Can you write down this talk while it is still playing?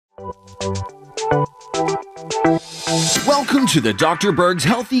Welcome to the Dr. Berg's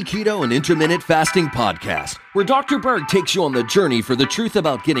Healthy Keto and Intermittent Fasting Podcast, where Dr. Berg takes you on the journey for the truth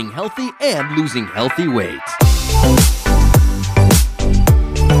about getting healthy and losing healthy weight.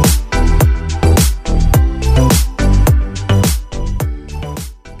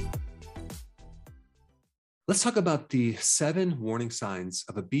 Let's talk about the 7 warning signs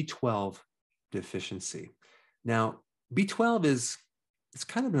of a B12 deficiency. Now, B12 it's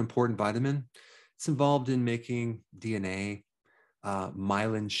kind of an important vitamin. It's involved in making DNA,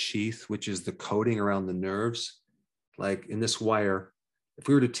 myelin sheath, which is the coating around the nerves. Like in this wire, if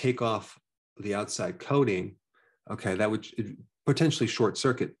we were to take off the outside coating, okay, that would potentially short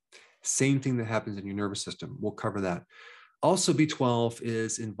circuit. Same thing that happens in your nervous system. We'll cover that. Also, B12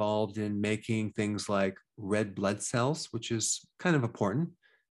 is involved in making things like red blood cells, which is kind of important.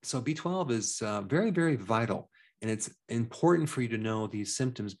 So B12 is very, very vital. And it's important for you to know these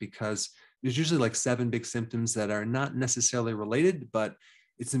symptoms because there's usually like 7 big symptoms that are not necessarily related, but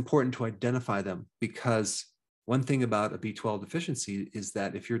it's important to identify them because one thing about a B12 deficiency is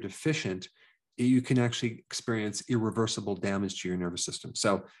that if you're deficient, you can actually experience irreversible damage to your nervous system.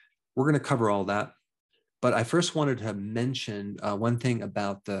 So we're going to cover all that. But I first wanted to mention one thing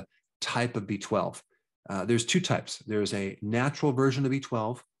about the type of B12. There's 2 types. There's a natural version of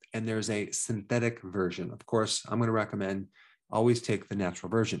B12 and there's a synthetic version. Of course, I'm going to recommend always take the natural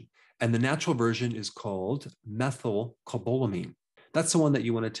version. And the natural version is called methylcobalamin. That's the one that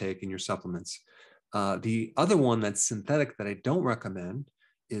you want to take in your supplements. The other one that's synthetic that I don't recommend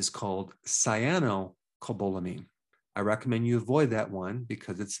is called cyanocobalamin. I recommend you avoid that one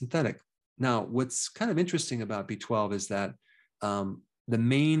because it's synthetic. Now, what's kind of interesting about B12 is that the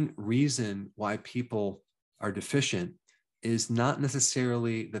main reason why people are deficient is not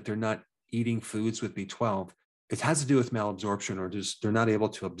necessarily that they're not eating foods with B12. It has to do with malabsorption or just they're not able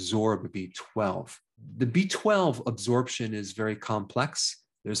to absorb B12. The B12 absorption is very complex.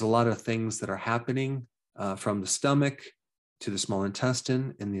 There's a lot of things that are happening from the stomach to the small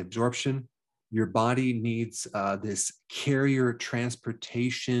intestine in the absorption. Your body needs this carrier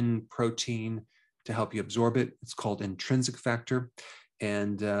transportation protein to help you absorb it. It's called intrinsic factor.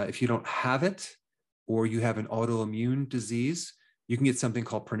 And if you don't have it, or you have an autoimmune disease, you can get something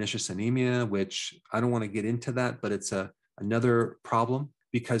called pernicious anemia, which I don't want to get into that, but it's another problem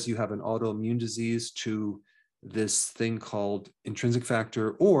because you have an autoimmune disease to this thing called intrinsic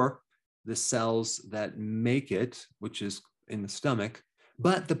factor or the cells that make it, which is in the stomach.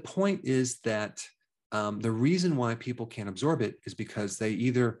 But the point is that the reason why people can't absorb it is because they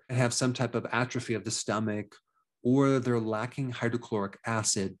either have some type of atrophy of the stomach, or they're lacking hydrochloric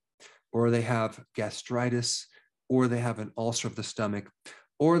acid, or they have gastritis, or they have an ulcer of the stomach,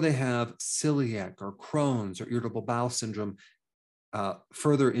 or they have celiac or Crohn's or irritable bowel syndrome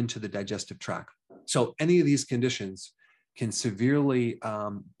further into the digestive tract. So any of these conditions can severely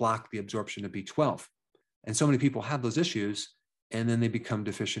block the absorption of B12. And so many people have those issues, and then they become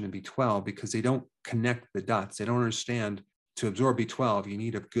deficient in B12 because they don't connect the dots. They don't understand to absorb B12, you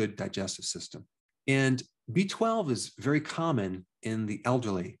need a good digestive system. And B12 is very common in the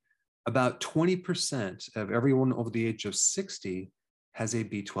elderly. About 20% of everyone over the age of 60 has a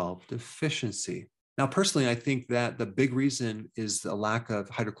B12 deficiency. Now, personally, I think that the big reason is the lack of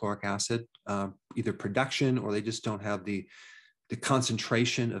hydrochloric acid, either production or they just don't have the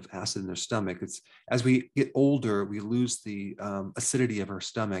concentration of acid in their stomach. It's as we get older, we lose the acidity of our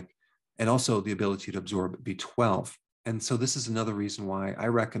stomach and also the ability to absorb B12. And so this is another reason why I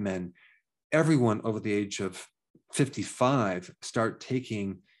recommend everyone over the age of 55 start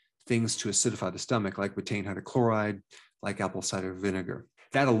taking things to acidify the stomach, like betaine hydrochloride, like apple cider vinegar.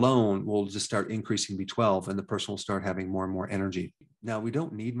 That alone will just start increasing B12 and the person will start having more and more energy. Now, we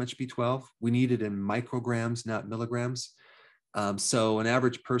don't need much B12. We need it in micrograms, not milligrams. So an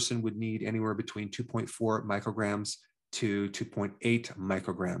average person would need anywhere between 2.4 micrograms to 2.8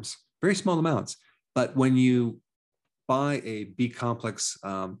 micrograms, very small amounts. But when you buy a B complex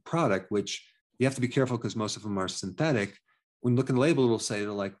product, which you have to be careful because most of them are synthetic, when you look in the label, it'll say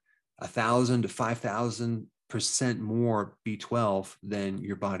they're like 1,000 to 5,000% more B12 than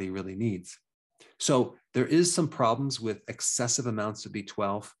your body really needs. So there is some problems with excessive amounts of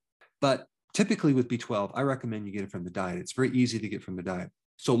B12, but typically with B12, I recommend you get it from the diet. It's very easy to get from the diet.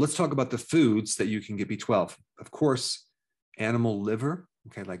 So let's talk about the foods that you can get B12. Of course, animal liver,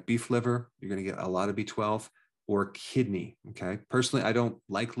 okay, like beef liver, you're going to get a lot of B12, or kidney, okay? Personally, I don't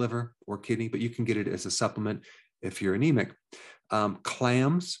like liver or kidney, but you can get it as a supplement if you're anemic.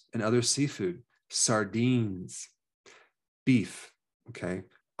 Clams and other seafood, sardines, beef, okay?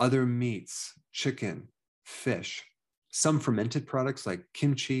 Other meats, chicken, fish. Some fermented products like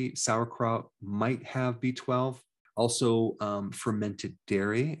kimchi, sauerkraut might have B12. Also, fermented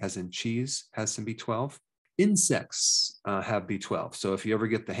dairy, as in cheese, has some B12. Insects have B12. So if you ever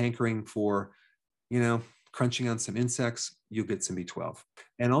get the hankering for, crunching on some insects, you'll get some B12.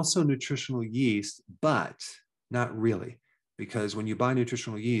 And also nutritional yeast, but not really, because when you buy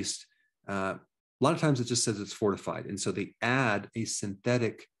nutritional yeast, a lot of times it just says it's fortified. And so they add a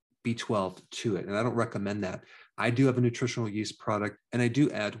synthetic B12 to it. And I don't recommend that. I do have a nutritional yeast product, and I do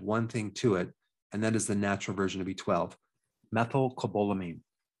add one thing to it, and that is the natural version of B12, methylcobalamin.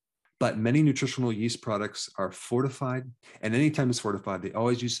 But many nutritional yeast products are fortified, and anytime it's fortified, they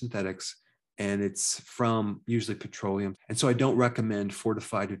always use synthetics, and it's from usually petroleum. And so I don't recommend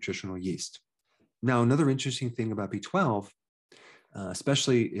fortified nutritional yeast. Now, another interesting thing about B12,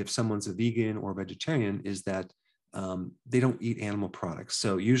 especially if someone's a vegan or vegetarian, is that they don't eat animal products.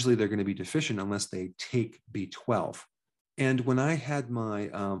 So usually they're going to be deficient unless they take B12. And when I had my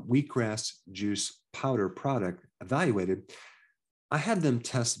wheatgrass juice powder product evaluated, I had them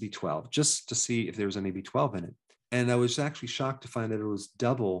test B12 just to see if there was any B12 in it. And I was actually shocked to find that it was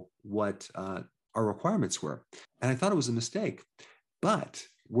double what our requirements were. And I thought it was a mistake. But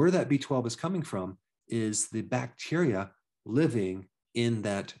where that B12 is coming from is the bacteria living in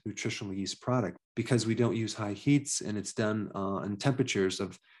that nutritional yeast product, because we don't use high heats, and it's done in temperatures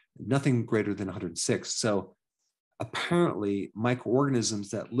of nothing greater than 106. So apparently microorganisms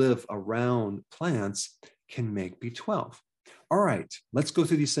that live around plants can make B12. All right, let's go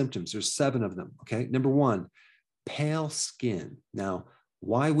through these symptoms. There's 7 of them, okay? Number 1, pale skin. Now,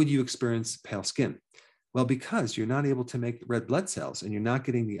 why would you experience pale skin? Well, because you're not able to make red blood cells, and you're not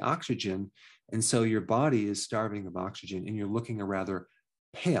getting the oxygen. And so your body is starving of oxygen, and you're looking a rather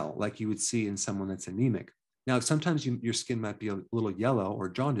pale, like you would see in someone that's anemic. Now, sometimes your skin might be a little yellow or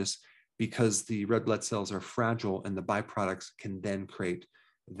jaundice because the red blood cells are fragile, and the byproducts can then create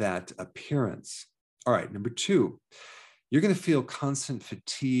that appearance. All right, number 2, you're going to feel constant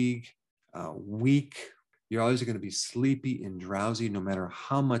fatigue, weak. You're always going to be sleepy and drowsy no matter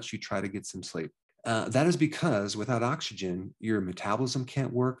how much you try to get some sleep. That is because without oxygen, your metabolism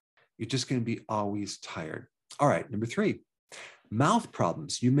can't work. You're just going to be always tired. All right, number 3, mouth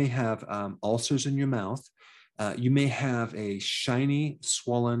problems. You may have ulcers in your mouth. You may have a shiny,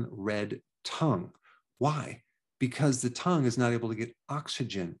 swollen, red tongue. Why? Because the tongue is not able to get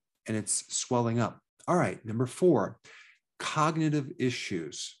oxygen, and it's swelling up. All right, number 4, cognitive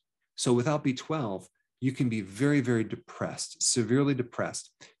issues. So without B12, you can be very, very depressed, severely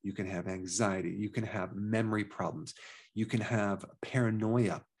depressed. You can have anxiety. You can have memory problems. You can have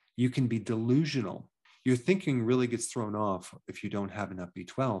paranoia. You can be delusional. Your thinking really gets thrown off if you don't have enough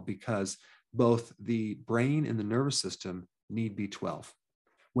B12, because both the brain and the nervous system need B12.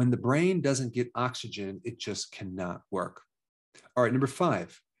 When the brain doesn't get oxygen, it just cannot work. All right, number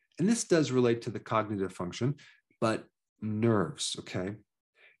 5, and this does relate to the cognitive function, but nerves, okay?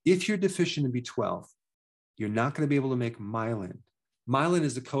 If you're deficient in B12, you're not going to be able to make myelin. Myelin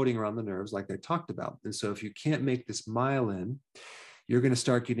is the coating around the nerves, like I talked about. And so if you can't make this myelin, you're going to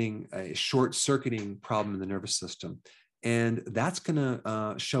start getting a short-circuiting problem in the nervous system. And that's going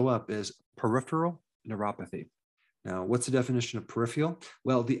to show up as peripheral neuropathy. Now, what's the definition of peripheral?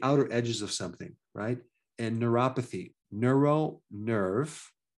 Well, the outer edges of something, right? And neuropathy, neuro, nerve,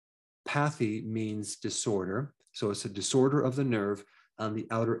 pathy means disorder. So it's a disorder of the nerve on the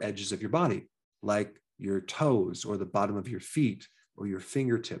outer edges of your body, like your toes or the bottom of your feet or your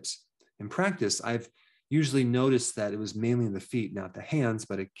fingertips. In practice, I've usually noticed that it was mainly in the feet, not the hands,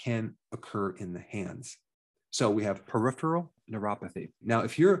 but it can occur in the hands. So we have peripheral neuropathy. Now,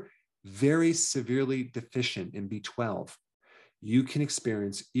 if you're very severely deficient in B12, you can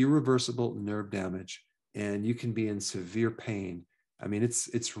experience irreversible nerve damage, and you can be in severe pain. I mean,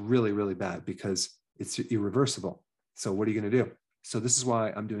 it's really, really bad because it's irreversible. So what are you going to do? So this is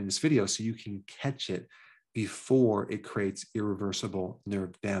why I'm doing this video, so you can catch it before it creates irreversible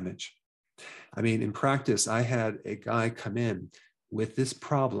nerve damage. I mean, in practice, I had a guy come in with this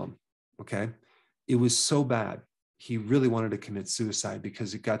problem, okay? It was so bad. He really wanted to commit suicide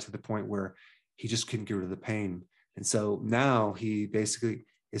because it got to the point where he just couldn't get rid of the pain. And so now he basically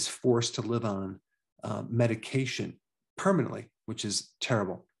is forced to live on medication permanently, which is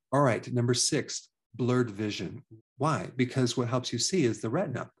terrible. All right, number 6, blurred vision. Why? Because what helps you see is the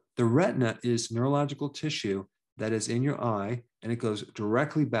retina. The retina is neurological tissue that is in your eye, and it goes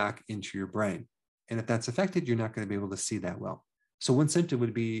directly back into your brain. And if that's affected, you're not going to be able to see that well. So one symptom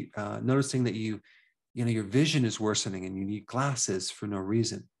would be noticing that your vision is worsening and you need glasses for no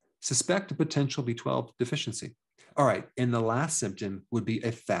reason. Suspect a potential B12 deficiency. All right, and the last symptom would be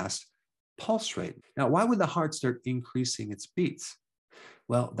a fast pulse rate. Now, why would the heart start increasing its beats?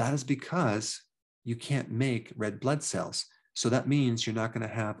 Well, that is because you can't make red blood cells. So that means you're not going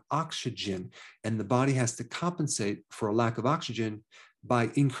to have oxygen, and the body has to compensate for a lack of oxygen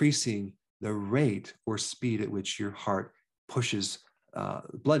by increasing the rate or speed at which your heart pushes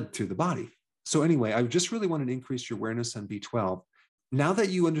blood through the body. So anyway, I just really wanted to increase your awareness on B12. Now that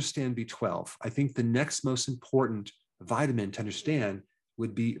you understand B12, I think the next most important vitamin to understand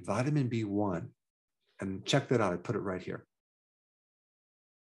would be vitamin B1. And check that out. I put it right here.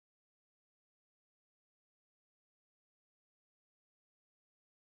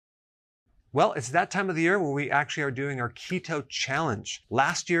 Well, it's that time of the year where we actually are doing our keto challenge.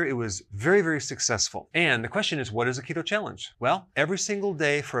 Last year, it was very, very successful. And the question is, what is a keto challenge? Well, every single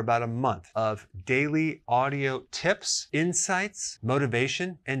day for about a month of daily audio tips, insights,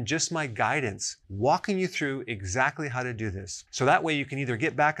 motivation, and just my guidance, walking you through exactly how to do this. So that way you can either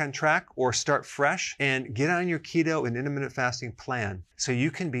get back on track or start fresh and get on your keto and intermittent fasting plan so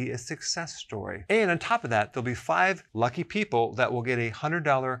you can be a success story. And on top of that, there'll be 5 lucky people that will get a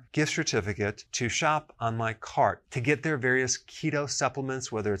 $100 gift certificate to shop on my cart to get their various keto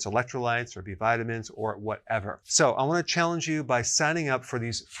supplements, whether it's electrolytes or B vitamins or whatever. So I want to challenge you by signing up for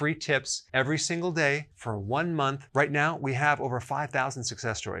these free tips every single day for 1 month. Right now, we have over 5,000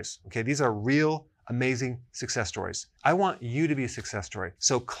 success stories. Okay, these are real amazing success stories. I want you to be a success story.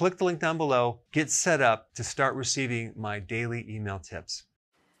 So click the link down below, get set up to start receiving my daily email tips.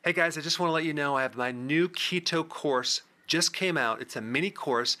 Hey guys, I just want to let you know I have my new keto course just came out. It's a mini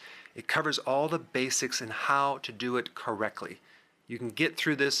course. It covers all the basics and how to do it correctly. You can get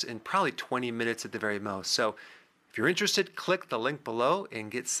through this in probably 20 minutes at the very most. So if you're interested, click the link below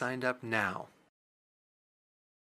and get signed up now.